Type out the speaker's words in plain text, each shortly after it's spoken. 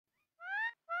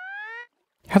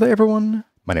Hello everyone,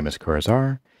 my name is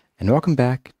Corazar, and welcome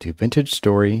back to Vintage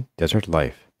Story Desert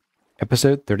Life,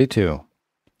 episode 32.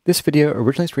 This video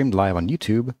originally streamed live on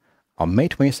YouTube on May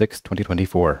 26,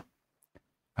 2024.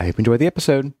 I hope you enjoy the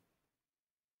episode.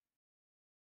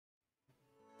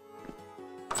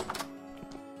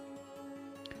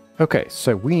 Okay,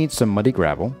 so we need some muddy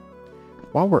gravel.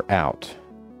 While we're out,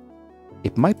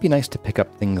 it might be nice to pick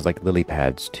up things like lily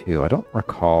pads too. I don't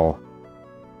recall...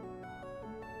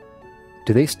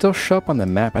 Do they still show up on the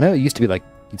map? I know it used to be like,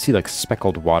 you'd see like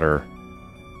speckled water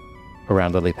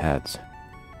around lily pads.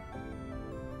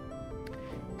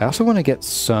 I also want to get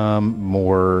some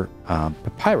more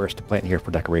papyrus to plant here for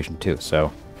decoration too,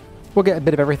 so we'll get a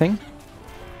bit of everything.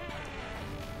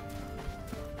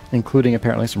 Including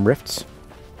apparently some rifts.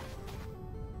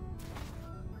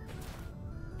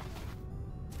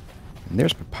 And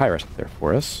there's papyrus up there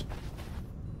for us.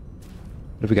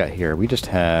 What have we got here? We just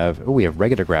have... Oh, we have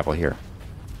regular gravel here.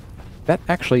 That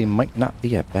actually might not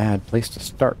be a bad place to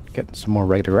start. Getting some more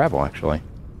regular gravel, actually.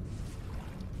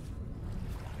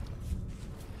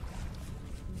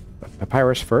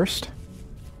 Papyrus first.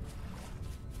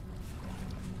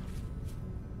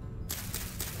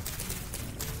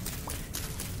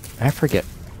 I forget.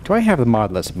 Do I have the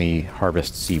mod that lets me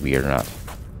harvest seaweed or not?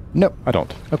 No, I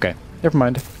don't. Okay, never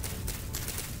mind.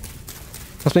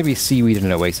 Plus maybe seaweed in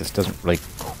an oasis doesn't really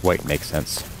quite make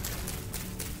sense.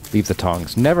 Leave the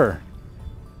tongs. Never!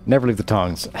 Never leave the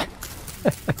tongs.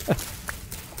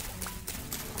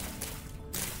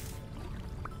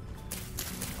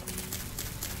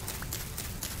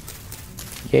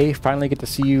 Yay, finally get to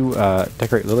see you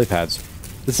decorate lily pads.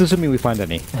 This is assuming we find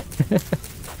any.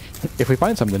 If we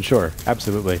find some, then sure.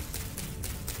 Absolutely.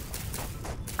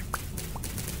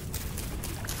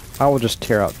 I will just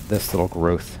tear out this little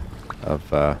growth of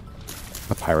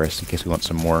papyrus in case we want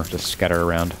some more to scatter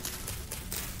around.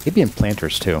 Maybe in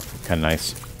planters too. Kind of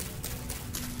nice.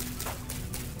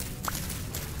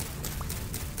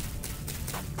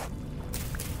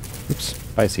 Oops.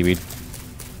 Bye, seaweed.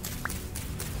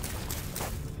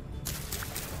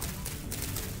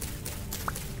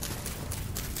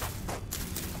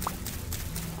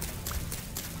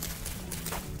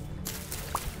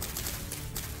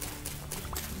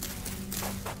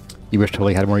 You wish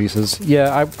Totally had more uses?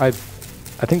 Yeah, I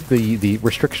think the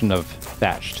restriction of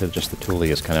thatch to just the Thule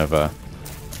is kind of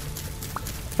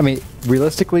I mean,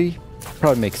 realistically,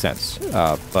 probably makes sense.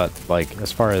 But like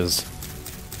as far as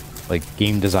like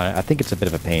game design, I think it's a bit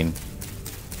of a pain.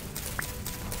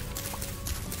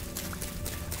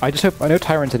 I know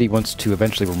Tyron said he wants to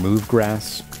eventually remove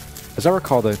grass. As I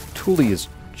recall, the Thule is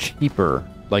cheaper,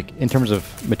 like in terms of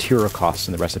material costs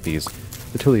in the recipes.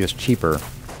 The Thule is cheaper.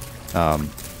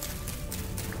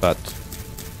 But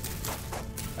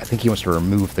I think he wants to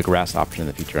remove the grass option in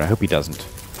the future. I hope he doesn't.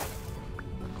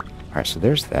 Alright, so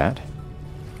there's that.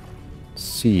 Let's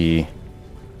see.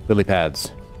 Lily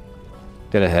pads.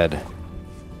 Dead ahead.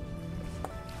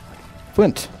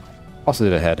 Flint. Also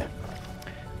dead ahead.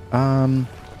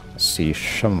 Let's see.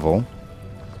 Shumvel.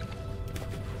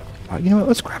 You know what?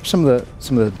 Let's grab some of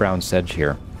the brown sedge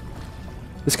here.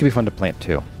 This could be fun to plant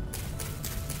too.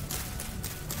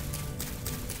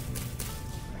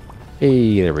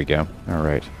 Hey, there we go.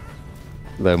 Alright.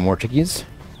 A little more chickies.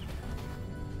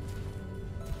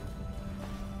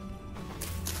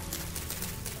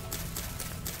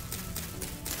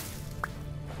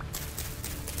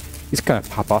 These kind of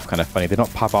pop off kind of funny. They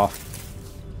don't pop off.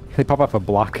 They pop off a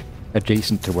block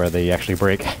adjacent to where they actually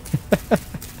break.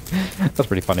 That's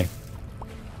pretty funny.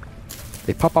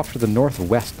 They pop off to the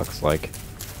northwest, looks like.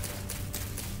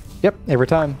 Yep, every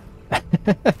time.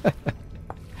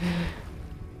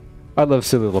 I love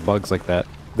silly little bugs like that.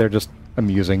 They're just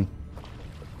amusing.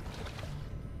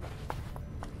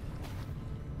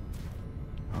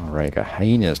 Alright, got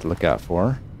hyenas to look out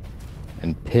for.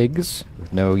 And pigs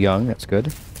with no young, that's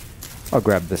good. I'll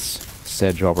grab this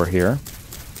sedge while we're here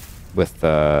with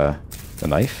the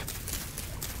knife.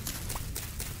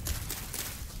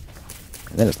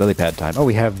 And then it's lily pad time. Oh,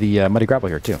 we have the muddy gravel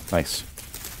here too. Nice.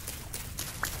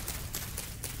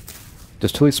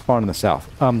 Does Thule spawn in the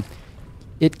south?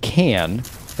 It can,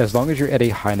 as long as you're at a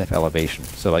high enough elevation.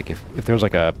 So like if there's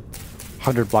like a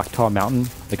 100-block tall mountain,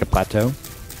 like a plateau,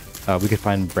 we could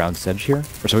find brown sedge here.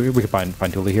 Or so we could find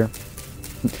Thule here.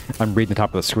 I'm reading the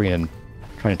top of the screen and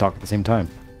trying to talk at the same time.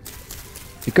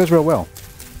 It goes real well.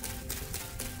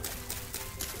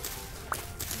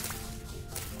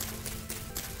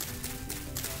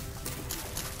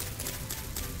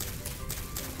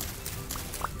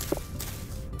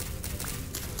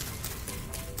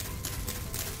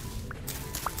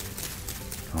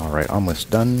 Alright, almost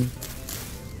done.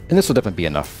 And this will definitely be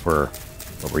enough for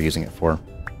what we're using it for.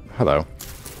 Hello.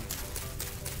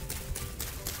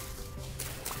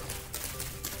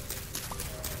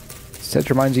 Sedge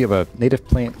reminds you of a native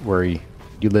plant where you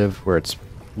live, where its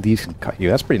leaves can cut you.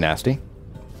 That's pretty nasty.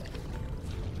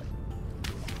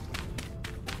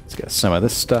 Let's get some of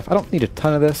this stuff. I don't need a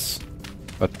ton of this,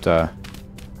 but I'll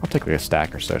take like a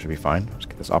stack or so. Should be fine. Let's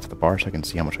get this off the bar so I can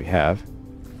see how much we have.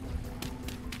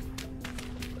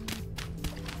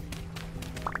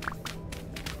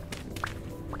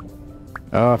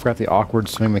 Oh, I forgot the awkward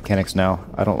swimming mechanics now.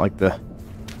 I don't like the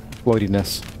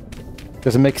floatiness.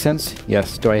 Does it make sense?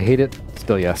 Yes. Do I hate it?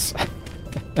 Still yes.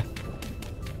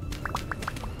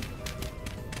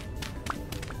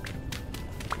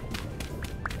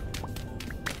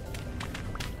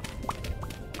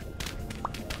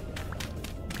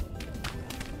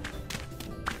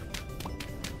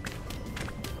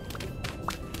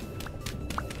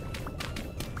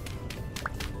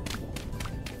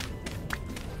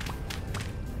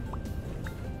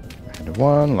 And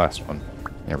one last one.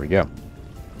 There we go.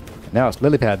 Now it's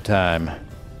lily pad time.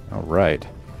 All right.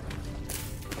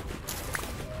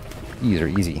 These are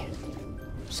easy.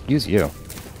 Excuse you.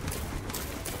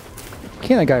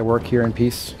 Can a guy work here in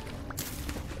peace?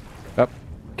 Oh,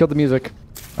 killed the music.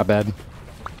 My bad.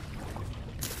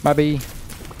 My bee.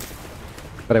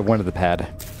 But I wanted the pad.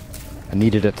 I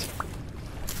needed it.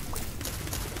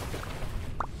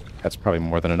 That's probably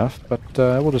more than enough, but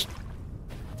we'll just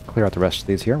clear out the rest of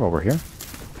these here while we're here.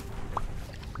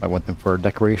 I want them for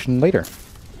decoration later.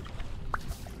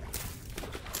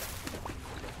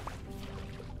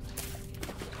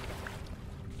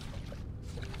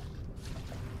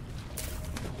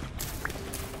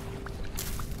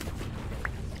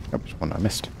 Oh, there's one I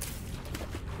missed.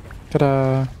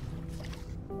 Ta-da!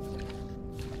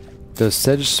 Does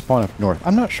sedge spawn up north?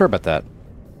 I'm not sure about that.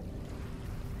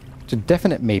 It's a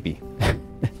definite maybe.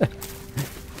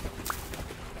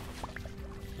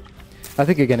 I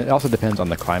think, again, it also depends on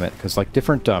the climate, because, like,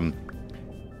 different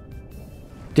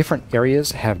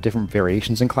areas have different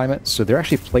variations in climate. So there are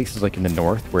actually places, like, in the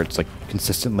north where it's, like,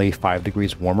 consistently 5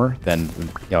 degrees warmer than,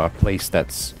 you know, a place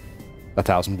that's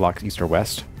 1,000 blocks east or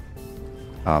west.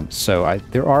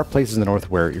 There are places in the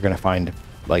north where you're going to find,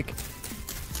 like,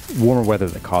 warmer weather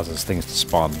that causes things to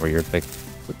spawn, where you're like,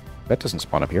 that doesn't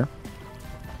spawn up here.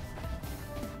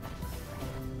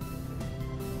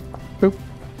 Boop.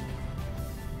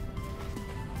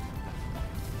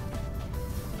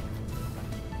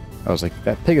 I was like,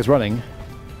 that pig is running,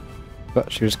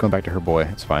 but she was just going back to her boy.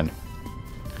 It's fine.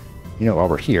 You know, while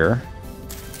we're here,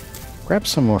 grab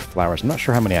some more flowers. I'm not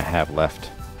sure how many I have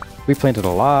left. We planted a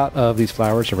lot of these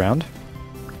flowers around.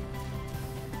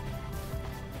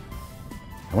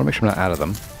 I want to make sure I'm not out of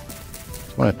them.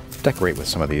 I want to decorate with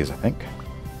some of these, I think.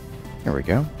 There we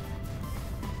go.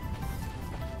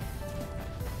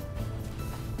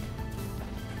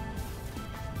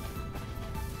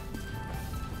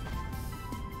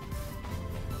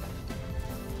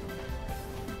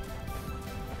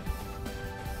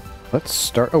 Let's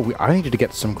start. Oh, I needed to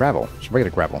get some gravel. Some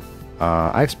regular gravel.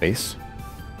 I have space.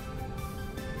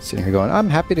 Sitting here going, I'm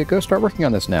happy to go start working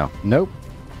on this now. Nope.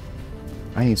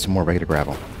 I need some more regular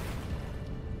gravel.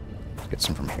 Let's get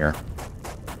some from here.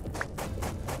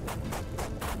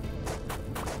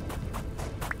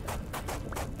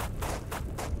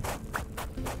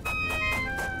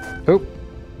 Oh,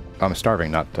 I'm starving,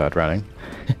 not drowning.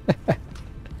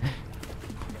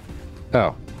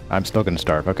 Oh, I'm still going to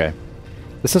starve. Okay.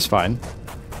 This is fine.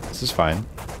 This is fine.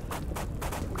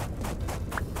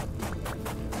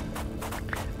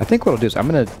 I think what I'll do is I'm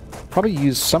going to probably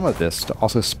use some of this to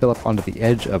also spill up onto the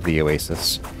edge of the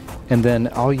oasis. And then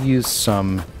I'll use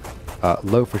some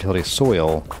low fertility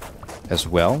soil as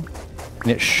well. And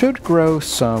it should grow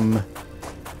some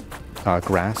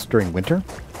grass during winter.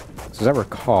 So as I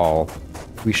recall,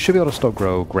 we should be able to still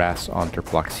grow grass on dirt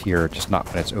blocks here, just not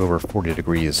when it's over 40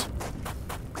 degrees.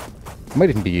 It might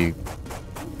even be...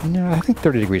 No, I think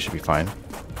 30 degrees should be fine.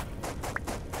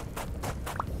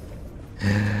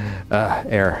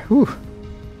 Air. Whew.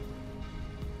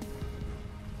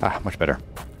 Ah, much better.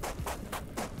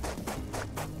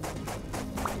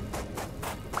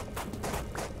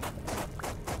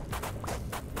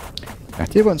 I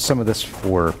did want some of this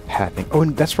for pathing. Oh,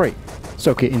 and that's right.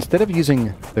 So, okay, instead of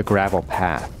using the gravel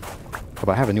path,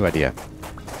 well, I have a new idea.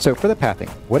 So, for the pathing,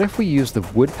 what if we use the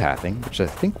wood pathing, which I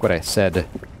think what I said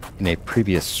in a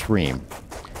previous stream,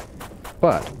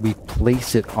 but we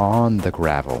place it on the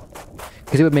gravel?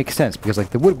 Because it would make sense, because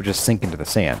like the wood would just sink into the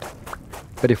sand.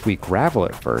 But if we gravel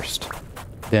it first,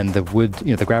 then the wood, you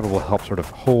know, the gravel will help sort of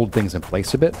hold things in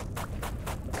place a bit.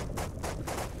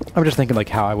 I'm just thinking like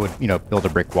how I would, you know, build a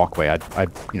brick walkway.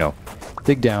 I'd you know,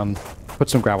 dig down, put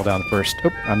some gravel down first. Oh,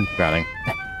 I'm drowning.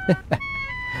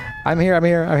 I'm here, I'm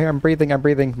here, I'm here, I'm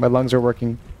breathing, my lungs are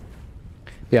working.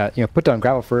 Yeah, you know, put down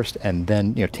gravel first, and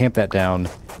then, you know, tamp that down,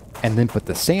 and then put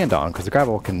the sand on, because the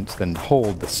gravel can then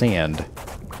hold the sand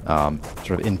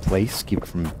sort of in place, keep it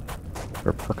from sort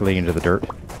of percolating into the dirt.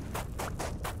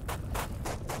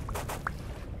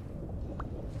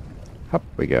 Up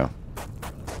we go.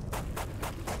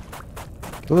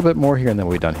 A little bit more here, and then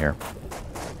we'll be done here.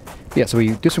 Yeah, so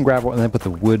we do some gravel, and then put the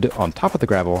wood on top of the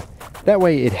gravel. That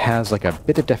way it has like a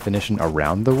bit of definition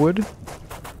around the wood.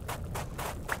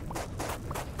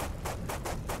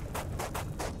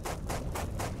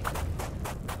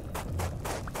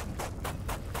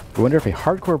 I wonder if a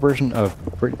hardcore version of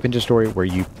Vintage Story where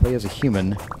you play as a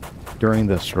human during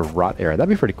the sort of rot era. That'd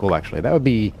be pretty cool, actually. That would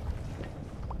be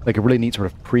like a really neat sort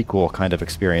of prequel kind of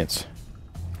experience.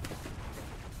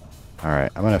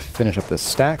 Alright, I'm going to finish up this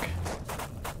stack.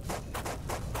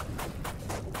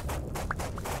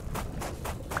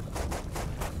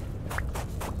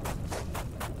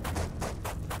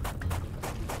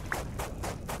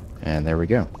 And there we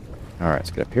go. Alright,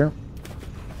 let's get up here.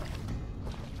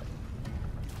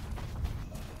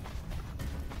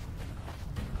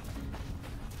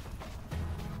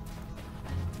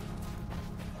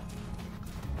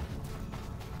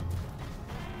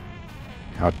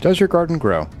 How does your garden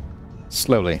grow?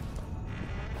 Slowly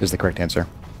is the correct answer.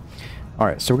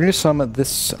 Alright, so we're going to do some of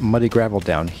this muddy gravel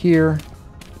down here.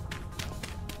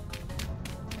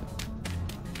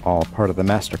 All part of the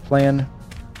master plan.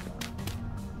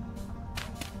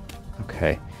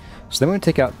 Okay, so then we're going to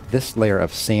take out this layer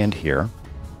of sand here.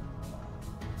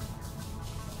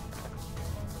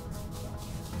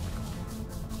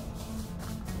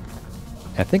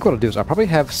 I think what I'll do is I'll probably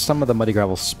have some of the muddy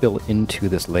gravel spill into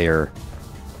this layer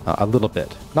a little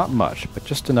bit. Not much, but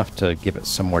just enough to give it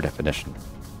some more definition.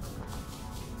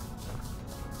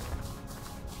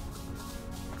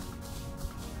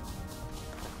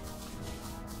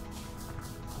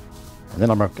 And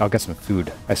then I'll get some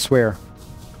food. I swear.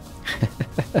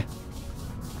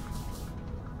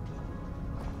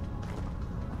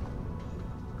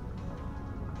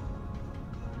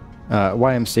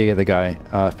 YMCA the guy.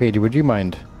 Fady, would you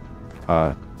mind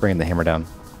bringing the hammer down?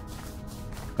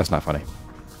 That's not funny.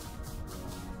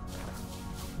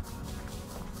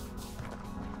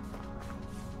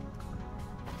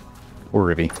 Or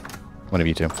Rivy. One of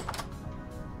you two.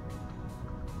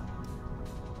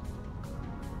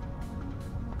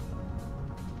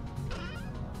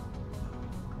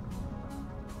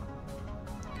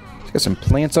 Let's get some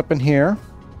plants up in here.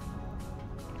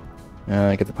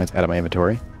 Get the plants out of my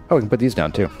inventory. Oh, we can put these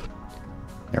down too.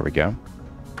 There we go.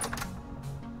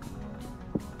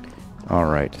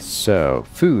 Alright, so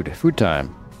food. Food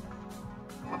time.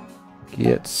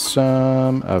 Get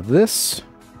some of this.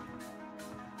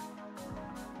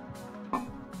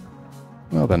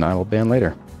 Well, then I will ban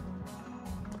later.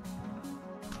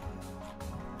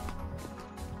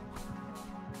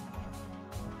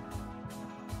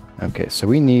 Okay, so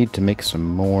we need to make some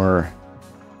more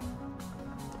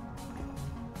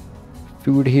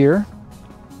food here.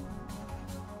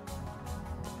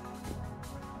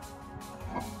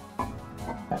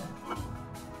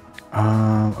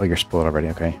 Oh, you're spoiled already.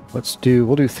 Okay,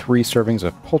 we'll do 3 servings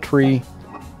of poultry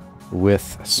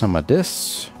with some of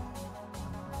this.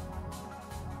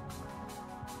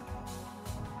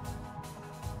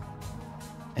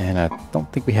 And I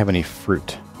don't think we have any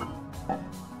fruit.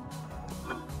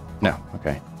 No,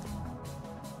 okay.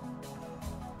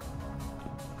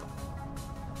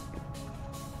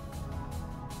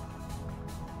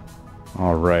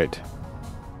 All right.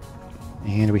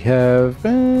 And we have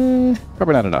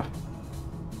probably not enough.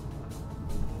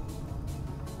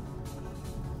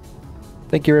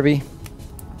 Thank you, Rivy.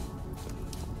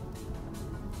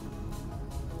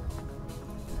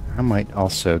 I might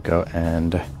also go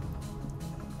and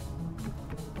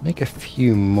make a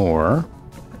few more.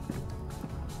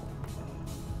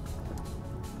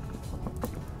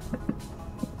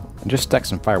 And just stack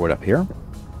some firewood up here.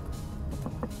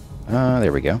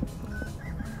 There we go.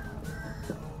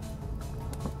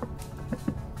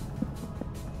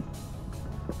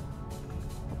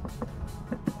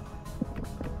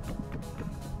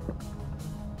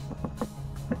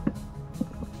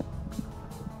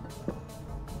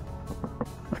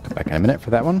 I'll come back in a minute for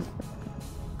that one.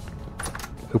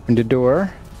 Open the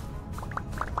door.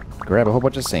 Grab a whole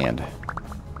bunch of sand.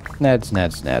 Snad,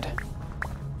 snad, snad.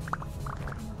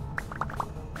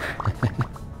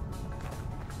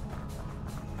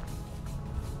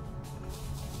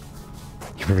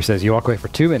 River says, you walk away for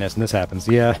 2 minutes and this happens.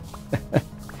 Yeah.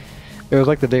 It was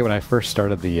like the day when I first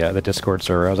started the Discord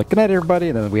server. I was like, "Good night, everybody,"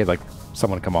 and then we had like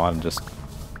someone come on and just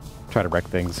try to wreck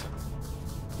things.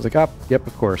 I was like, "Oh, yep,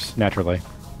 of course, naturally,"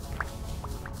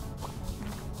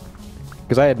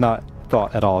 because I had not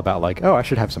thought at all about like, "Oh, I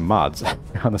should have some mods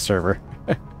on the server."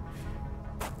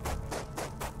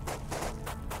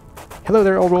 Hello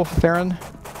there, old Wolf Farron.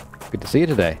 Good to see you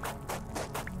today.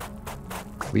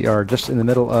 We are just in the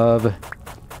middle of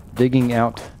digging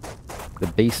out the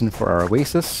basin for our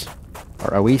Oasis,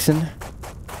 our Oasin,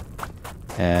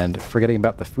 and forgetting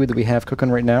about the food that we have cooking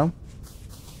right now.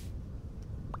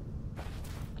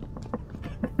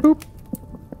 Boop.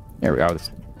 There we go. There's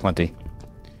plenty.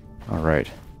 All right.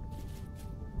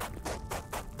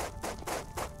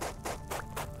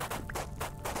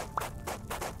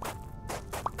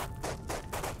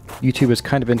 YouTube is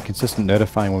kind of inconsistent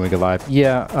notifying when we go live.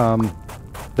 Yeah,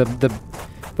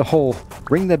 the whole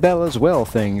ring the bell as well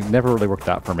thing never really worked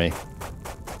out for me.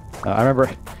 I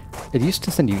remember it used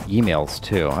to send you emails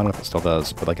too. I don't know if it still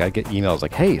does, but like I get emails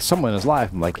like, "Hey, someone is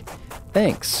live." I'm like,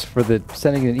 "Thanks for the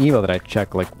sending an email that I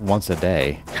check like once a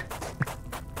day."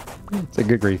 It's a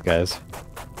good grief, guys.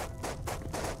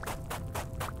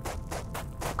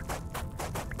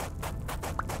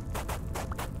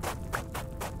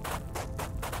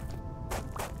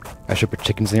 I should put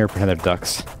chickens in here, pretend they're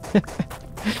ducks.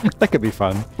 That could be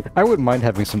fun. I wouldn't mind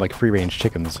having some like free-range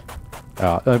chickens,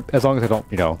 as long as I don't,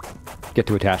 you know, get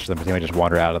too attached to them, because they might just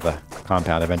wander out of the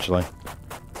compound eventually.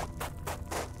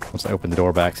 Once I open the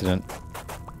door by accident.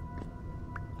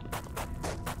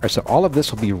 Alright, so all of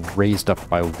this will be raised up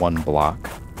by one block.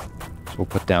 So we'll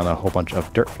put down a whole bunch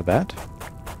of dirt for that.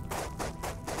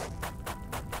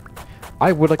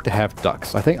 I would like to have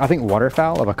ducks. I think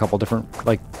waterfowl of a couple different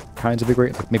like kinds would be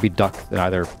great. Like maybe duck and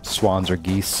either swans or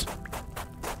geese.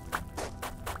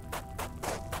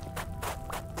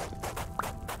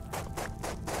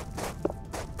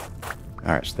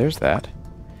 Alright, so there's that.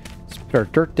 Let's put our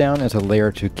dirt down as a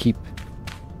layer to keep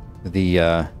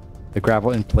the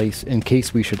gravel in place in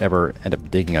case we should ever end up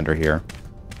digging under here.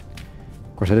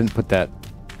 Of course, I didn't put that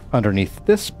underneath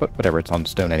this, but whatever, it's on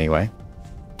stone anyway.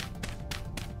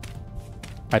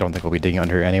 I don't think we'll be digging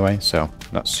under here anyway, so I'm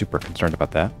not super concerned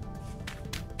about that.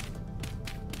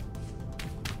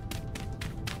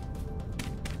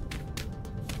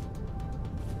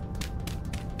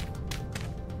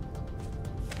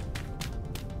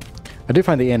 I do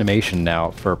find the animation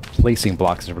now for placing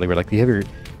blocks is really weird. Like you have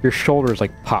your shoulders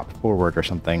like pop forward or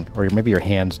something, or maybe your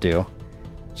hands do.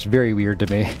 It's very weird to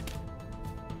me.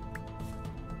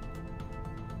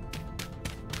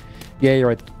 Yeah, you're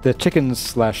right. The chickens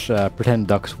slash pretend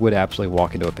ducks would absolutely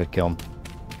walk into a pit kiln.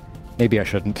 Maybe I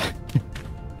shouldn't.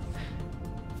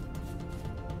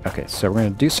 Okay, so we're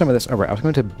going to do some of this. All right, I was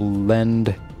going to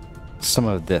blend some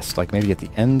of this, like maybe at the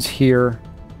ends here,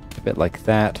 a bit like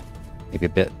that. Maybe a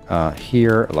bit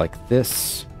here like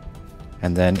this,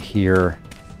 and then here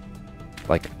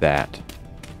like that.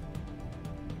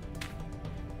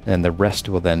 And the rest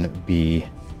will then be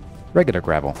regular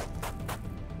gravel.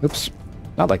 Oops,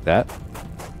 not like that.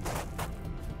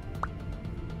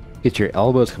 Get your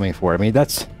elbows coming forward. I mean,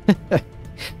 that's...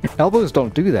 elbows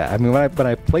don't do that. I mean, when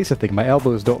I place a thing, my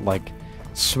elbows don't, like,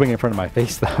 swing in front of my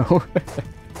face, though.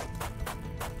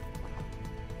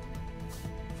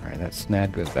 Alright, that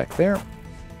snag goes back there.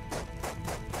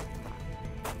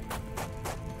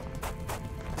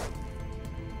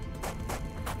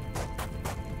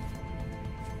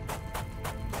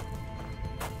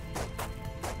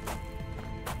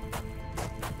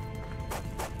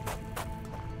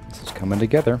 Coming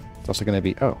together. It's also going to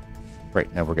be... Oh,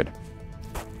 right, now we're good.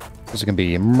 This is going to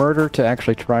be murder to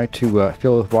actually try to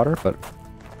fill it with water, but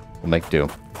we'll make do.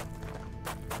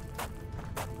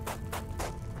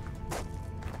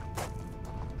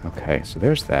 Okay, so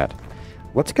there's that.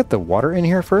 Let's get the water in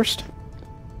here first.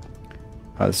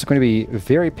 This is going to be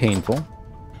very painful,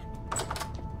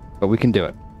 but we can do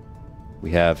it. We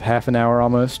have half an hour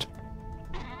almost.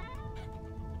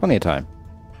 Plenty of time.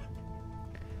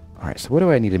 Alright, so what do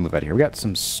I need to move out of here? We got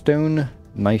some stone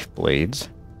knife blades.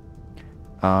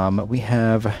 We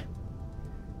have...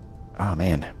 Oh,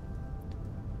 man.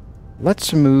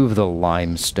 Let's move the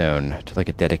limestone to, like,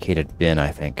 a dedicated bin, I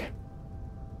think.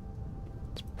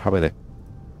 It's probably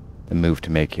the move to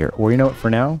make here. Or, you know what,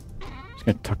 for now? I'm just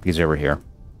going to tuck these over here.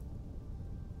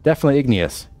 Definitely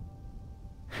igneous.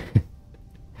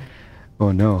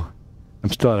 Oh, no.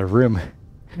 I'm still out of room.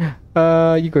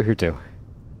 You go here, too.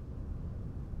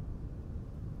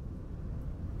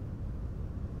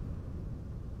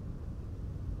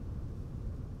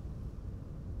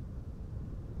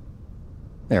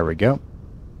 There we go.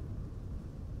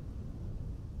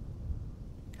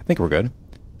 I think we're good.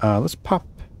 Let's pop...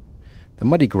 The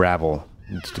muddy gravel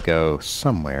needs to go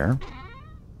somewhere.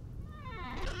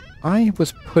 I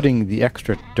was putting the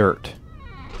extra dirt...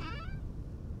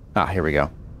 Ah, here we go.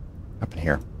 Up in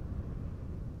here.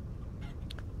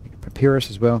 Papyrus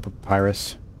as well,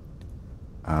 papyrus.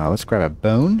 Let's grab a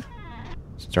bone,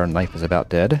 since our knife is about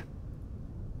dead.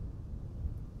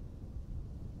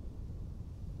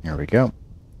 There we go.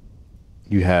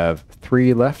 You have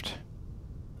 3 left.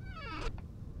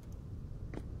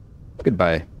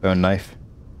 Goodbye, bone knife.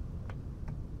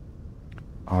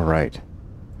 Alright.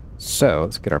 So,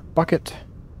 let's get our bucket.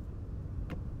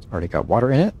 It's already got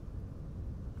water in it.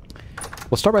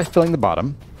 We'll start by filling the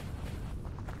bottom.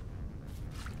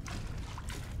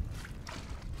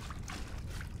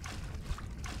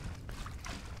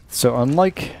 So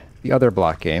unlike the other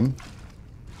block game,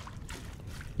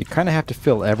 you kind of have to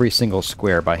fill every single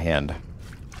square by hand.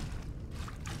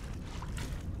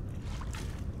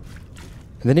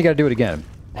 And then you gotta do it again.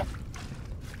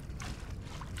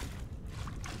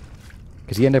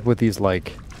 Because you end up with these,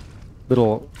 like,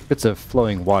 little bits of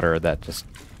flowing water that just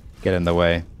get in the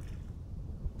way.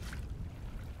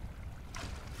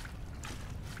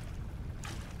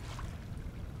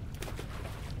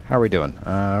 How are we doing?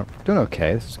 Doing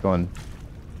okay. This is going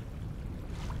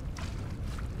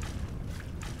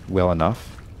well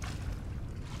enough.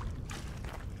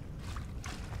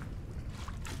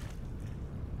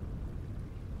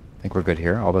 I think we're good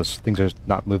here. All those things are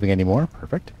not moving anymore.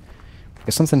 Perfect.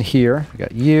 Got something here. We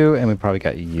got you, and we probably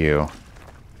got you.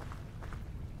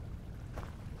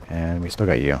 And we still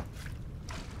got you.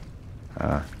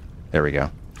 There we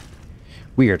go.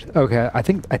 Weird. Okay, I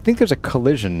think there's a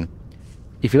collision.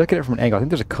 If you look at it from an angle, I think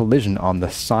there's a collision on the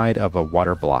side of a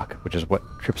water block, which is what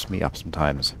trips me up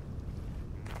sometimes.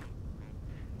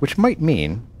 Which might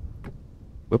mean...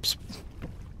 Whoops.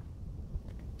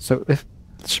 So if...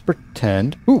 Let's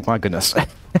pretend... Ooh, my goodness.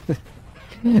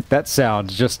 That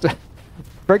sound just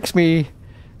breaks me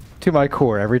to my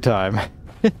core every time.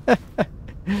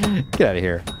 Get out of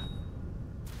here.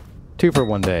 2 for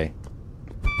 1 day.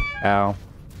 Ow.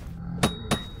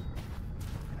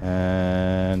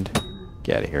 And...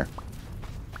 Get out of here.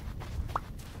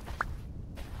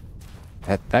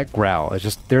 That growl is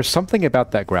just... There's something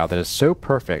about that growl that is so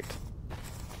perfect.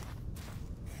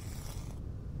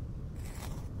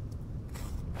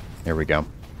 There we go.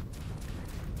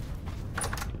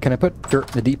 Can I put dirt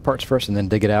in the deep parts first and then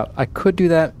dig it out? I could do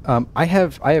that. I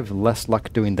have less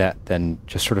luck doing that than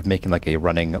just sort of making like a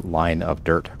running line of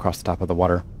dirt across the top of the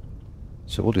water.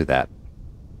 So we'll do that.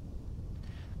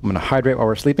 I'm going to hydrate while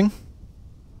we're sleeping.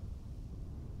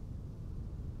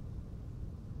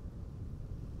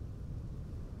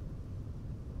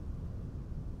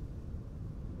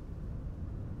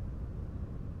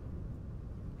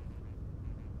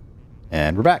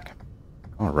 And we're back.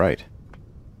 All right.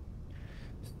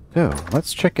 So,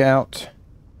 let's check out...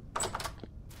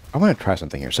 I want to try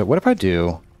something here. So what if I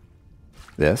do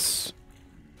this?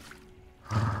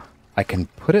 I can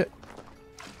put it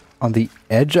on the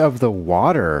edge of the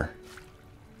water.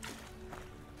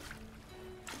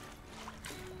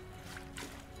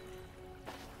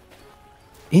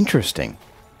 Interesting.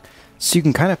 So you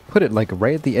can kind of put it like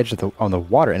right at the edge of the on the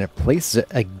water, and it places it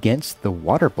against the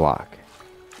water block.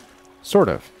 Sort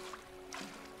of.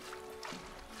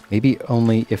 Maybe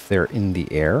only if they're in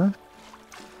the air?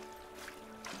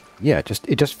 Yeah, it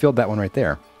just filled that one right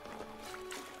there.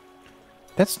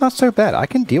 That's not so bad. I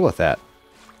can deal with that.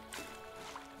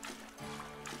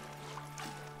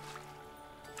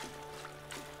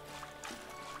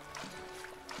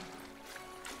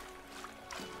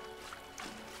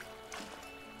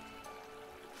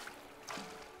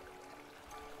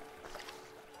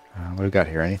 What do we got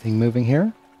here? Anything moving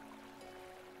here?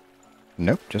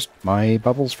 Nope, just my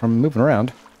bubbles from moving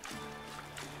around.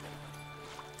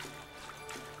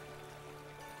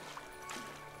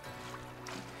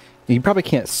 You probably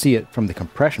can't see it from the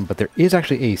compression, but there is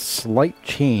actually a slight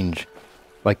change.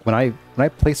 Like when I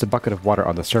place a bucket of water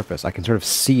on the surface, I can sort of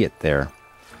see it there.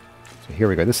 So here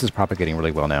we go. This is propagating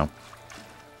really well now.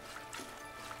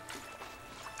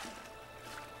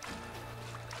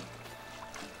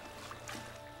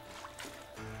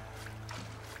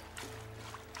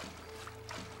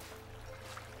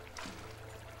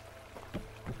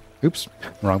 Oops,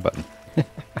 wrong button.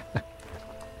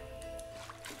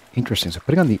 Interesting. So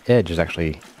putting on the edge is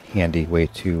actually a handy way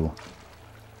to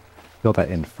fill that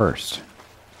in first.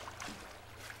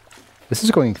 This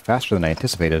is going faster than I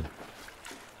anticipated.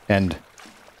 And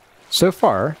so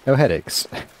far, no headaches.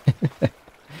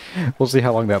 We'll see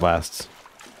how long that lasts.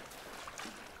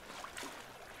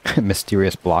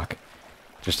 Mysterious block.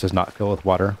 Just does not fill with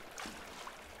water.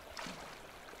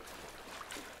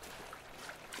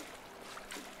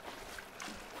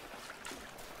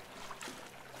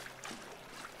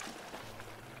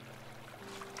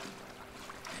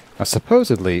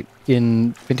 Supposedly,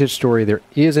 in Vintage Story, there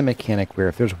is a mechanic where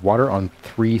if there's water on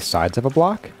 3 sides of a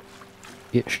block,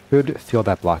 it should fill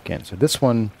that block in. So this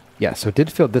one, yeah, so it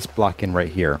did fill this block in right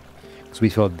here. So we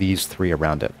filled these 3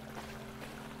 around it.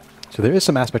 So there is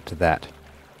some aspect to that.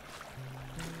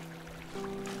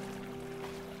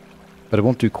 But it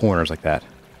won't do corners like that.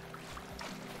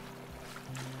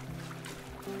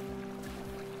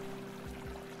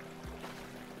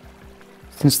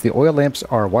 Since the oil lamps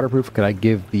are waterproof, could I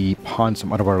give the pond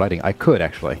some underwater lighting? I could,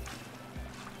 actually.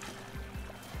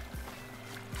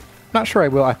 Not sure I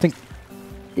will. I think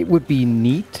it would be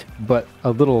neat, but a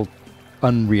little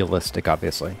unrealistic,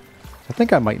 obviously. So I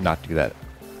think I might not do that.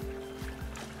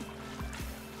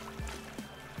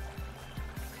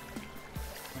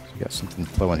 So we got something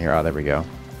flowing here. Oh, there we go.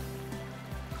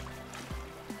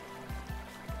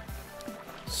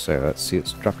 So let's see.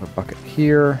 Let's drop a bucket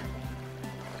here.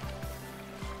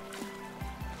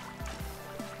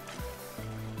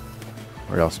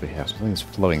 Where else do we have? Something is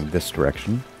flowing this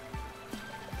direction.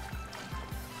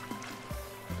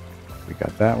 We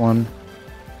got that one.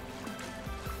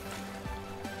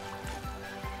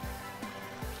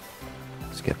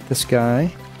 Let's get this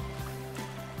guy.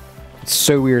 It's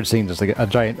so weird seeing just like a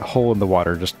giant hole in the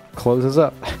water just closes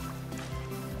up.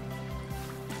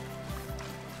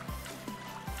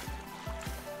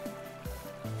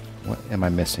 What am I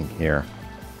missing here?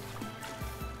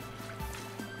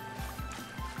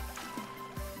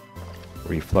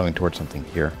 Are you flowing towards something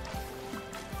here?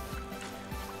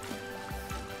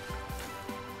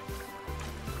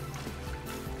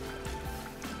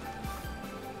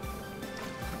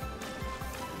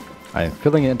 I am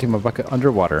filling it into my bucket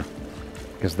underwater,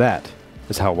 because that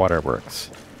is how water works.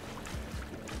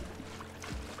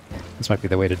 This might be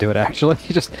the way to do it, actually.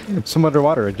 Just swim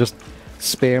underwater and just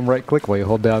spam right click while you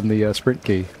hold down the sprint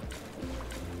key.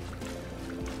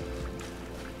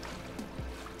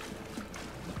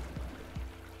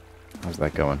 How's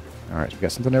that going? Alright, so we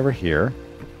got something over here.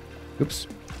 Oops.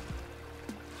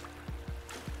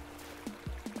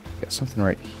 Got something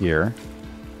right here.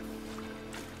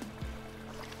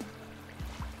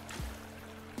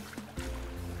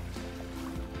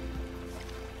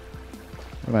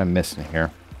 What am I missing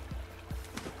here?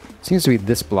 Seems to be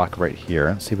this block right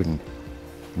here. Let's see if we can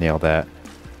nail that.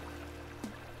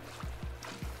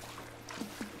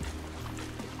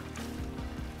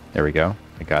 There we go.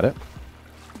 I got it.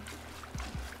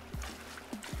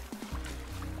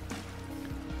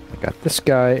 I got this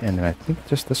guy, and then I think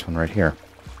just this one right here.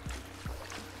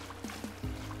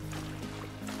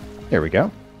 There we go.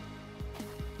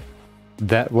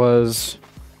 That was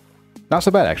not so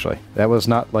bad, actually. That was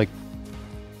not, like,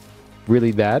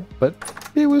 really bad, but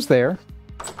it was there.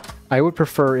 I would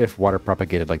prefer if water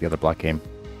propagated like the other block game.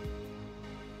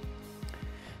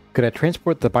 Could I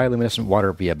transport the bioluminescent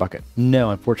water via bucket?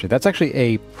 No, unfortunately. That's actually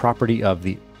a property of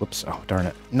the... Whoops. Oh, darn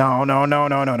it. No, no, no,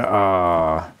 no, no,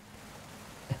 no.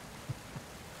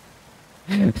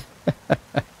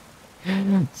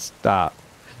 Stop.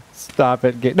 Stop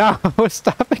it, game. No,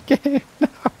 stop it, game. No.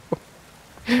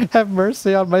 Have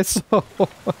mercy on my soul.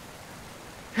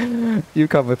 You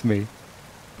come with me.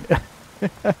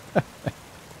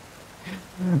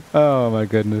 Oh my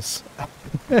goodness.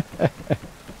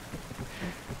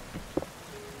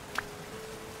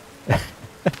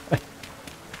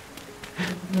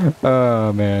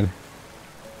 Oh man.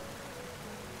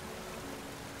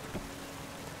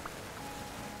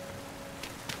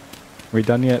 We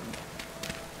done yet?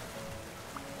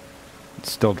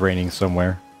 It's still draining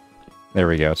somewhere. There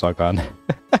we go, it's all gone.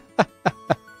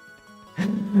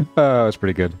 Oh, it's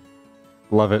pretty good.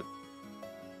 Love it.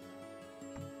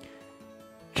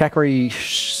 Chakri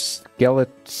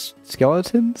skeletons?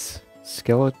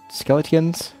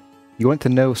 Skeletons? You want to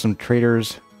know some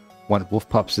traders want wolf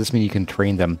pups. Does this mean you can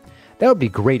train them? That would be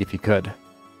great if you could.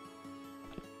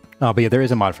 Oh, but yeah, there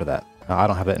is a mod for that. I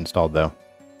don't have that installed, though.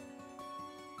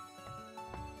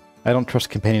 I don't trust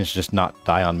companions to just not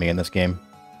die on me in this game.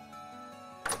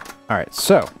 Alright,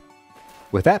 so,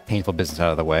 with that painful business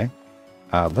out of the way,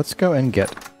 let's go and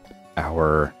get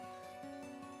our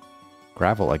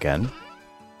gravel again.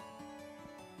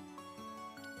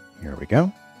 Here we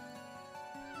go.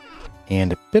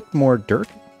 And a bit more dirt.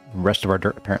 The rest of our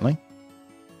dirt, apparently.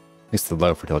 At least the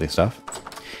low fertility stuff.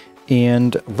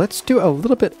 And let's do a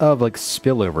little bit of, like,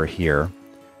 spillover here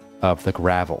of the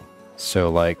gravel. So,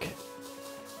 like,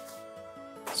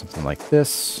 something like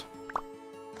this.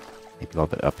 Maybe a little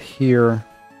bit up here.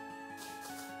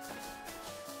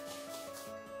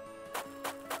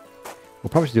 We'll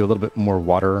probably do a little bit more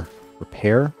water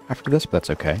repair after this, but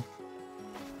that's okay.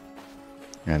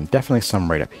 And definitely some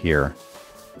right up here.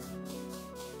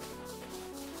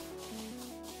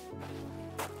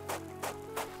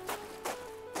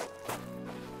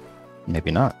 Maybe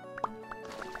not.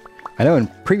 I know in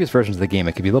previous versions of the game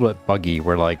it could be a little bit buggy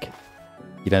where like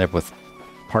you'd end up with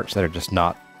parts that are just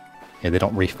not, you know, they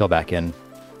don't refill back in,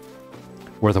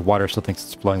 where the water still thinks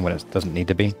it's flowing when it doesn't need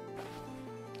to be.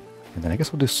 And then I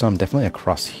guess we'll do some definitely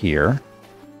across here.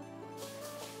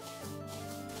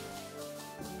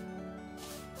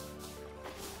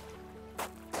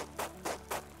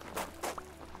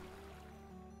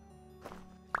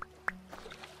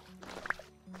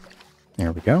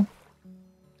 There we go.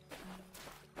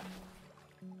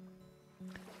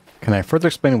 Can I further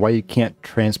explain why you can't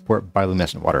transport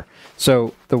bioluminescent water?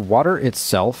 So the water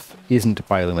itself isn't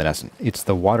bioluminescent. It's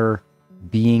the water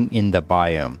being in the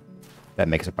biome that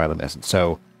makes it bioluminescent.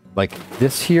 So like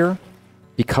this here,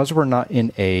 because we're not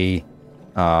in a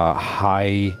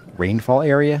high rainfall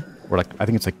area, or like I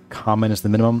think it's like common is the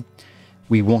minimum,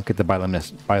 we won't get the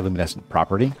bioluminescent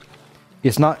property.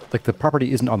 It's not like the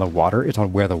property isn't on the water, it's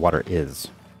on where the water is.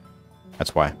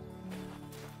 That's why.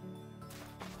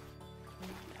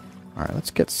 All right,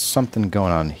 let's get something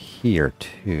going on here,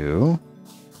 too.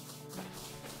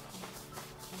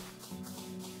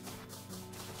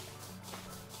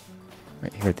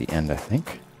 Right here at the end, I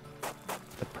think.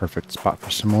 The perfect spot for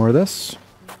some more of this.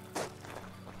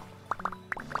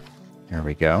 There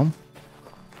we go.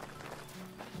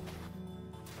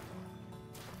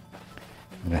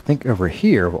 And I think over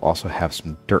here we'll also have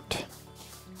some dirt.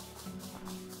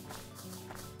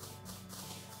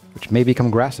 Which may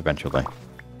become grass eventually.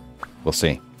 We'll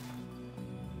see.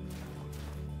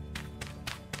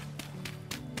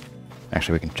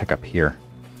 Actually, we can check up here.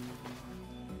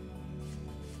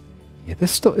 Yeah,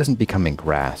 this still isn't becoming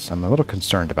grass. I'm a little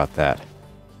concerned about that.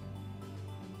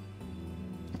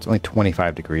 It's only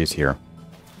 25 degrees here.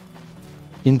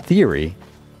 In theory,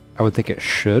 I would think it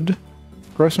should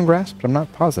grow some grass, but I'm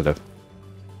not positive.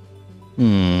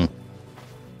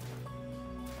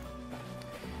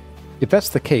 If that's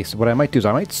the case, what I might do is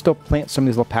I might still plant some of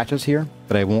these little patches here,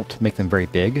 but I won't make them very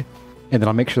big. And then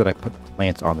I'll make sure that I put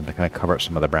plants on them to kind of cover up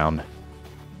some of the brown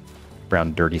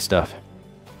dirty stuff.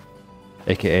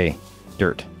 AKA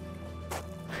dirt.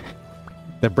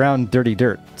 The brown dirty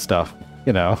dirt stuff,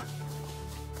 you know.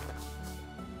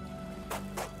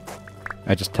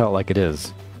 I just tell it like it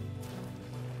is.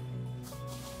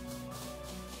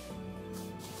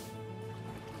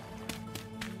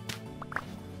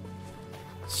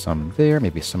 Some there,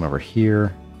 maybe some over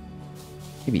here.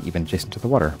 Maybe even adjacent to the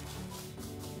water.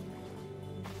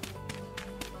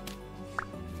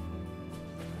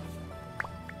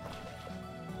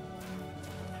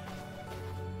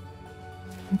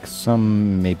 I think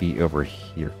some maybe over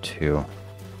here too.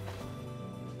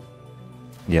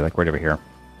 Yeah, like right over here.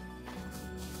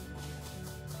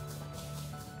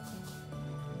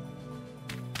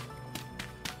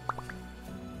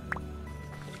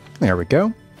 There we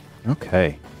go.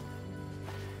 Okay.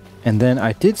 And then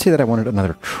I did say that I wanted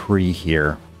another tree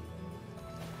here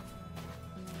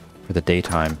for the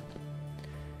daytime.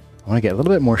 I want to get a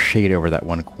little bit more shade over that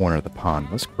one corner of the pond.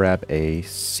 Let's grab a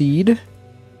seed.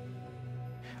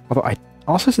 Although I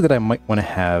also said that I might want to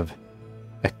have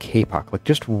a kapok, like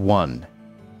just one,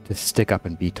 to stick up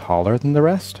and be taller than the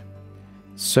rest.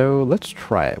 So let's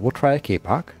try it. We'll try a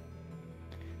kapok.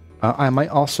 I might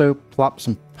also plop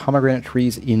some pomegranate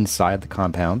trees inside the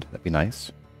compound. That'd be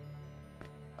nice.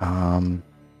 And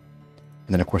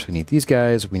then, of course, we need these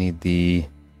guys. We need the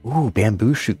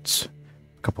bamboo shoots.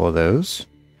 A couple of those.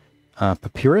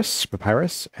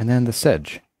 Papyrus, and then the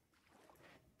sedge.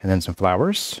 And then some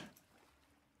flowers.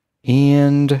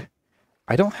 And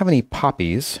I don't have any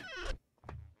poppies.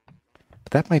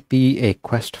 But that might be a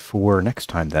quest for next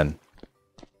time, then.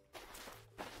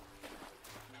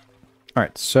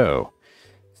 Alright, so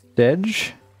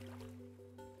sedge,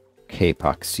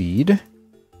 kapok seed,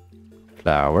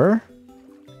 flower,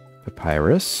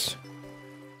 papyrus,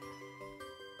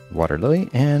 water lily,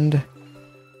 and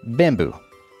bamboo.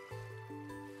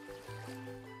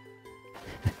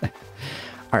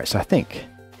 Alright, so I think,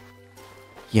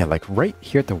 yeah, like right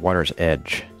here at the water's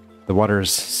edge, the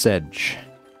water's sedge,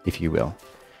 if you will.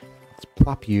 Let's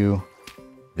plop you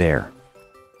there.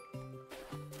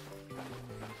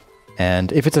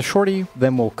 And if it's a shorty,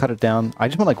 then we'll cut it down. I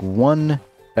just want like one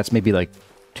that's maybe like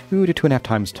 2 to 2.5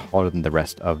 times taller than the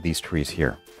rest of these trees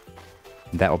here.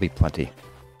 And that will be plenty.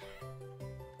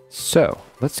 So,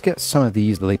 let's get some of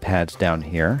these lily pads down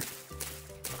here.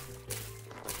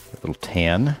 A little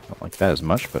tan. Don't like that as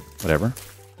much, but whatever.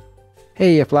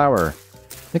 Hey, a flower.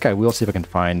 I think I will see if I can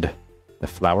find the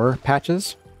flower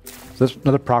patches. So that's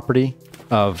another property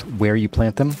of where you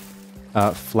plant them.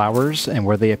 Flowers and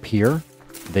where they appear.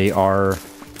 They are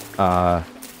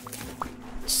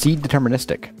seed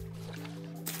deterministic.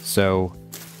 So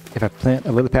if I plant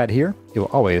a lily pad here, it will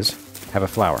always have a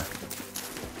flower.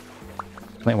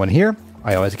 Plant one here,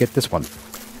 I always get this one.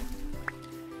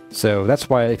 So that's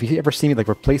why if you ever see me like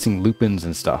replacing lupins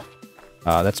and stuff,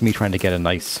 that's me trying to get a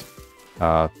nice,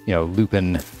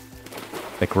 lupin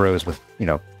that grows with,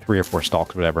 3 or 4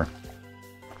 stalks or whatever.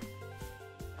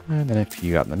 And then a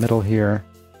few out in the middle here.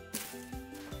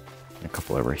 A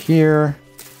couple over here.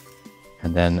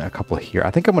 And then a couple here.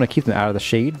 I think I'm going to keep them out of the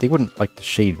shade. They wouldn't like the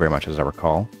shade very much, as I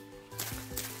recall.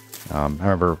 I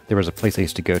remember there was a place I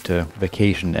used to go to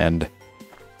vacation, and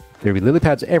there'd be lily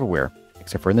pads everywhere,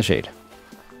 except for in the shade.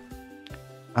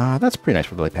 That's pretty nice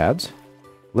for lily pads.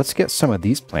 Let's get some of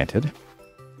these planted.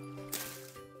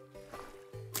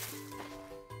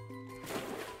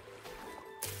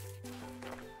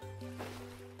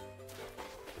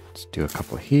 Let's do a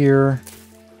couple here.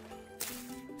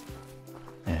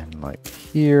 And like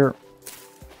here.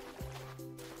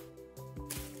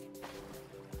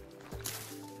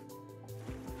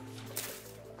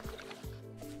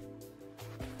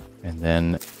 And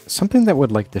then something that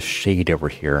would like the shade over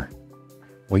here.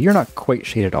 Well, you're not quite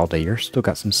shaded all day. You're still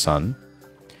got some sun.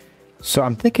 So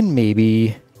I'm thinking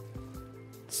maybe,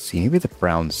 let's see, maybe the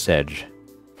brown sedge.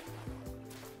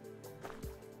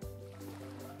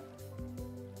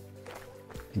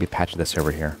 Maybe patch this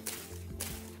over here.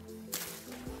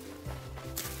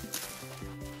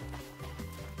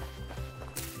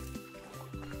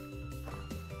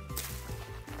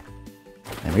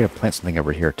 And we're gonna plant something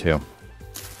over here too.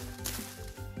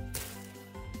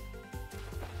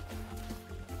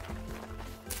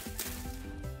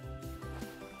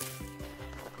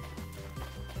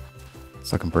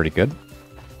 It's looking pretty good.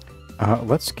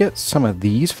 Let's get some of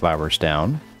these flowers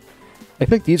down. I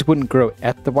think these wouldn't grow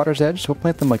at the water's edge, so we'll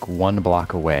plant them like 1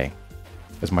 block away.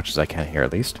 As much as I can here,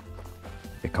 at least.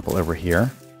 A couple over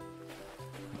here.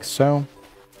 Like so.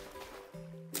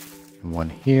 And 1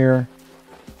 here.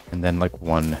 And then like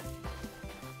 1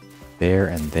 there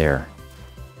and there.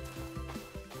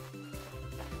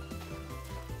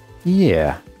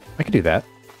 Yeah, I could do that.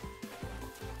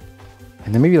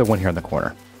 And then maybe the 1 here in the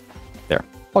corner. There,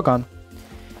 all gone.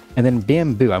 And then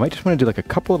bamboo. I might just want to do like a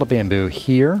couple little bamboo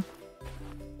here.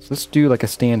 So let's do like a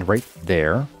stand right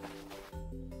there.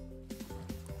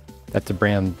 That's a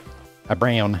brown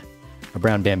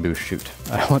bamboo shoot.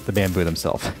 I want the bamboo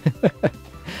themselves.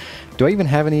 Do I even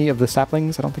have any of the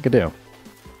saplings? I don't think I do.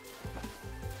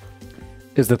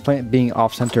 Is the plant being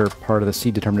off-center part of the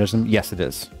seed determinism? Yes, it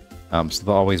is. So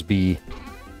they'll always be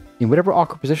in whatever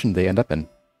awkward position they end up in.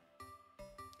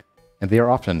 And they are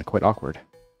often quite awkward.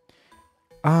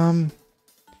 Alright,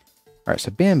 so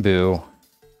bamboo.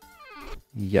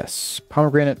 Yes.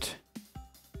 Pomegranate.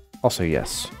 Also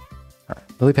yes. Alright,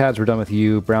 lily pads, we're done with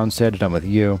you. Brown sedge, done with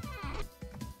you.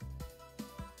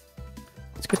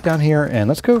 Let's get down here and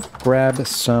let's go grab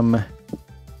some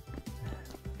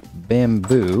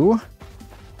bamboo.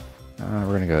 We're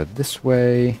going to go this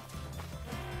way.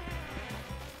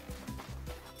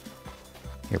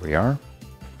 Here we are.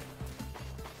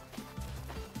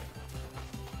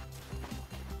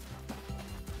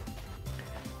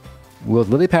 Will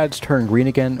lily pads turn green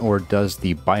again, or does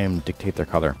the biome dictate their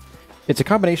color? It's a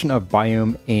combination of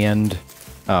biome and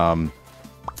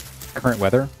current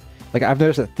weather. Like, I've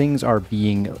noticed that things are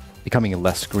becoming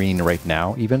less green right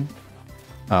now, even.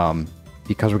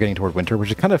 Because we're getting toward winter, which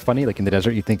is kind of funny. Like, in the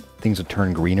desert, you think things would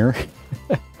turn greener.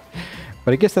 But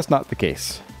I guess that's not the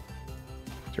case.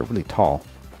 They're really tall.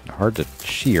 Hard to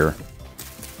shear.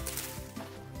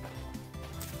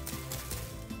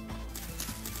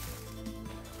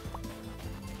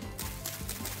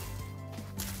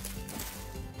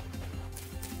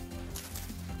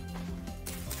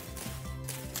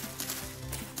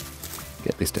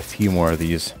 Get at least a few more of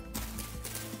these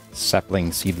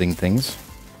sapling, seedling things.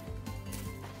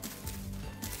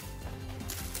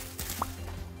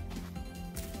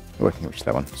 Oh, I can reach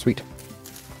that one. Sweet.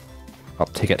 I'll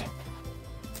take it.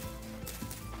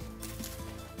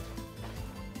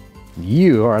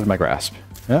 You are out of my grasp.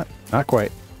 Not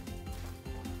quite.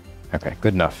 Okay,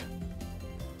 good enough.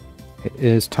 It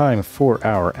is time for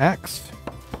our axe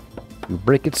to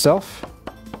break itself.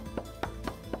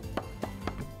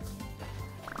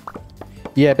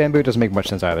 Yeah, bamboo doesn't make much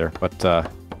sense either,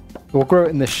 but we'll grow it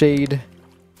in the shade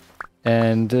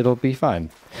and it'll be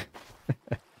fine.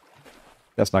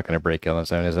 That's not going to break on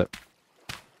its own, is it?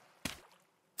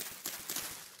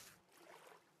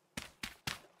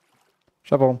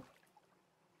 Shovel.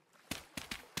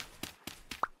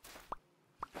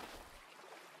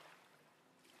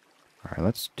 Alright,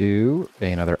 let's do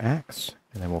another axe,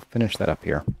 and then we'll finish that up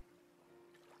here.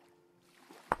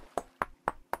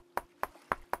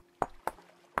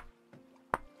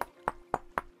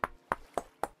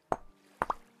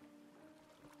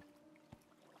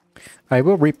 I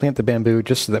will replant the bamboo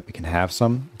just so that we can have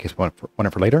some, in case we want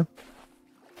it for later.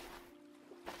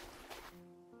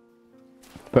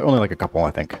 But only like a couple,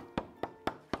 I think.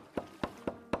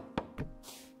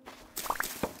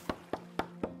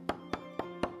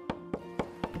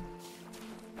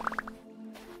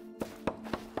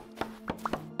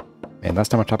 And last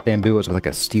time I chopped bamboo, it was with like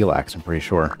a steel axe, I'm pretty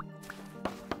sure.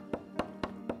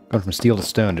 Going from steel to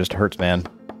stone just hurts, man.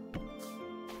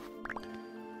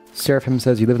 Seraphim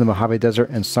says, you live in the Mojave Desert,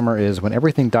 and summer is when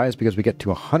everything dies because we get to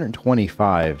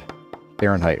 125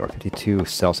 Fahrenheit, or 52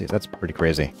 Celsius. That's pretty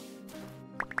crazy.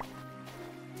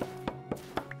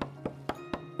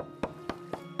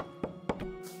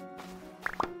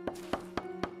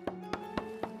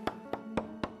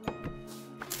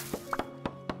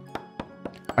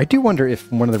 I do wonder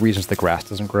if one of the reasons the grass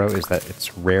doesn't grow is that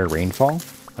it's rare rainfall.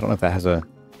 I don't know if that has an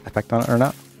effect on it or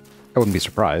not. I wouldn't be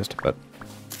surprised, but...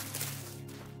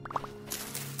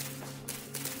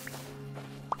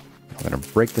 I'm going to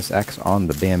break this axe on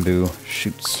the bamboo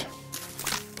shoots.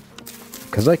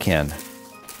 Because I can.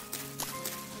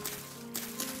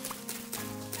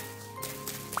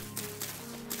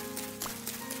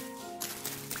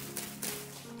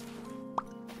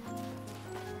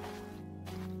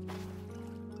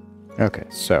 Okay,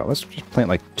 so let's just plant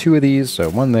like 2 of these.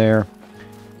 So one there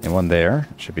and one there.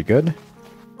 Should be good.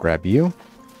 Grab you.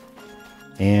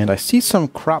 And I see some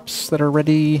crops that are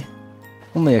ready.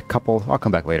 Only a couple. I'll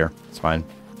come back later. It's fine.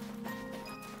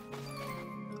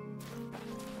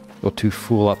 We'll too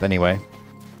fool up anyway.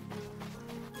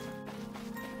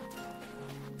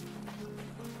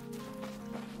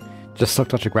 Just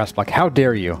looked at a grass block. How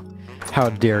dare you? How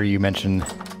dare you mention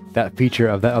that feature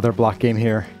of that other block game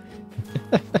here?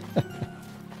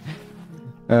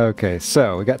 Okay,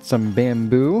 so we got some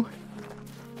bamboo.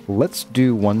 Let's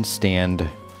do one stand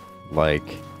like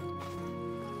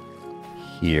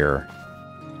here.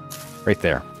 Right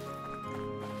there.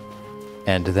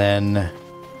 And then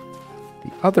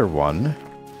the other one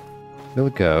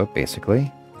will go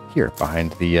basically here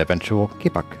behind the eventual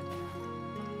kapok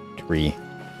tree.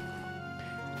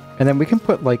 And then we can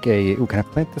put like a... Ooh, can I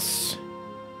plant this?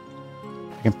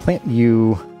 I can plant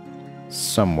you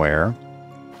somewhere.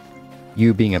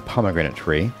 You being a pomegranate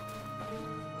tree.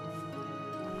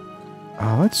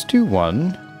 Let's do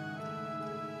one.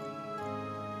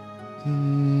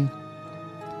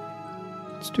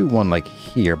 Let's do one like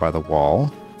here by the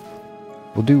wall.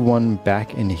 We'll do one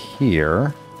back in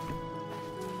here.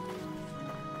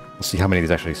 We'll see how many of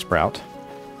these actually sprout.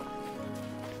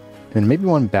 And maybe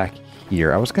one back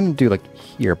here. I was going to do like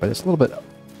here, but it's a little bit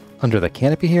under the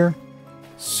canopy here.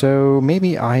 So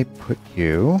maybe I put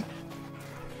you...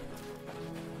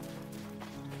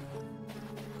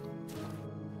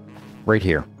 right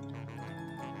here.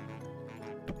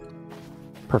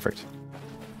 Perfect.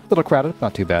 A little crowded,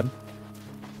 not too bad.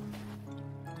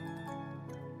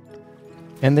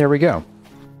 And there we go.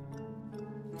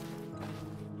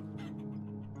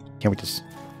 Can't wait to...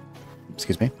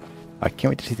 Excuse me. I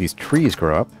can't wait to see these trees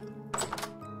grow up.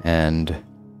 And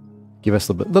give us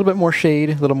a little bit more shade,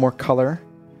 a little more color,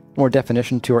 more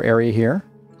definition to our area here.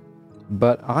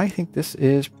 But I think this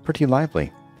is pretty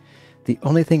lively. The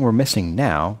only thing we're missing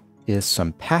now is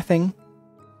some pathing,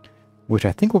 which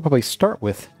I think we'll probably start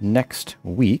with next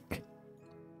week.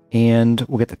 And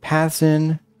we'll get the paths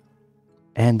in,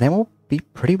 and then we'll be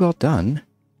pretty well done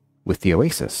with the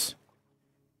Oasis.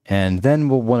 And then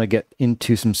we'll want to get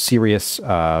into some serious,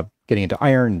 getting into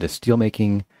iron, into steel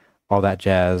making, all that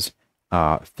jazz.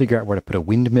 Figure out where to put a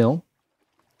windmill.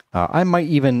 I might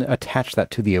even attach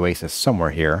that to the Oasis somewhere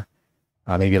here.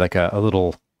 Maybe like a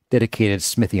little dedicated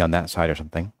smithy on that side or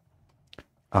something.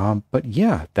 But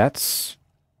yeah, this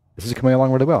is coming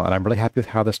along really well, and I'm really happy with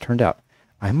how this turned out.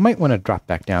 I might want to drop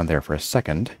back down there for a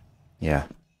second. Yeah.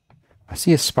 I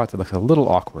see a spot that looks a little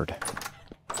awkward.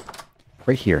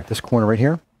 Right here, this corner right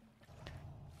here.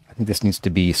 I think this needs to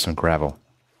be some gravel.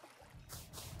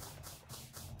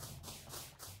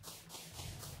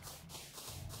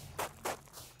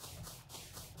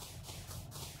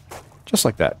 Just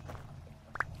like that.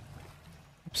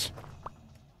 Oops.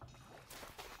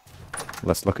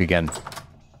 Let's look again.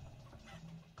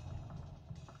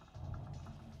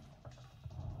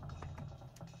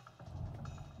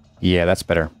 Yeah, that's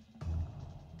better.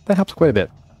 That helps quite a bit.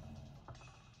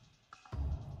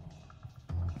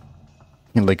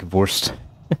 Like Wurst.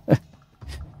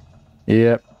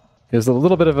 Yep. There's a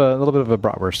little bit of a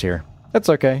bratwurst here. That's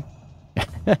okay.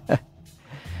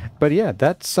 But yeah,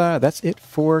 that's it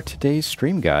for today's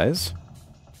stream, guys.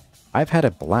 I've had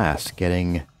a blast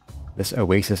getting this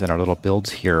Oasis and our little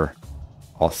builds here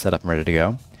all set up and ready to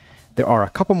go. There are a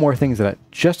couple more things that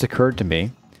just occurred to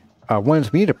me. One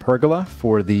is we need a pergola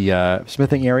for the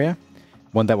smithing area,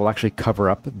 one that will actually cover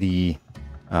up the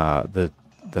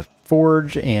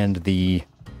forge and the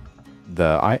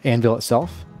anvil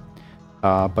itself.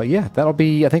 But yeah, that'll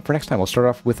be, I think, for next time. We'll start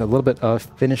off with a little bit of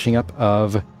finishing up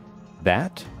of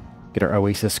that. Get our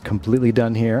Oasis completely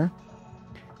done here.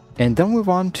 And then move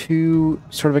on to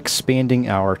sort of expanding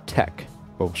our tech.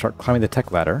 We'll start climbing the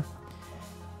tech ladder.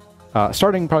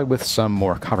 Starting probably with some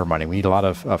more copper mining. We need a lot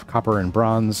of copper and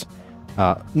bronze.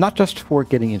 Not just for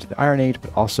getting into the Iron Age,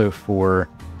 but also for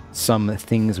some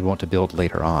things we want to build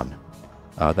later on.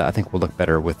 That I think will look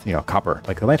better with, copper,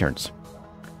 like the lanterns.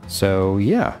 So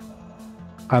yeah,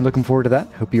 I'm looking forward to that.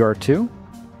 Hope you are too.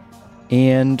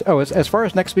 And as far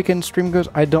as next weekend stream goes,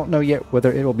 I don't know yet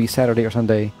whether it will be Saturday or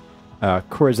Sunday.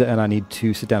 Coriza and I need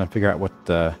to sit down and figure out what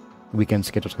the weekend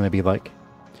schedule is going to be like.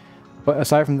 But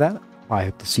aside from that, I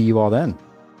hope to see you all then.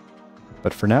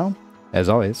 But for now, as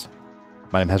always,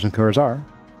 my name has been Kurazar.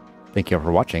 Thank you all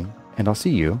for watching, and I'll see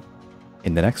you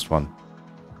in the next one.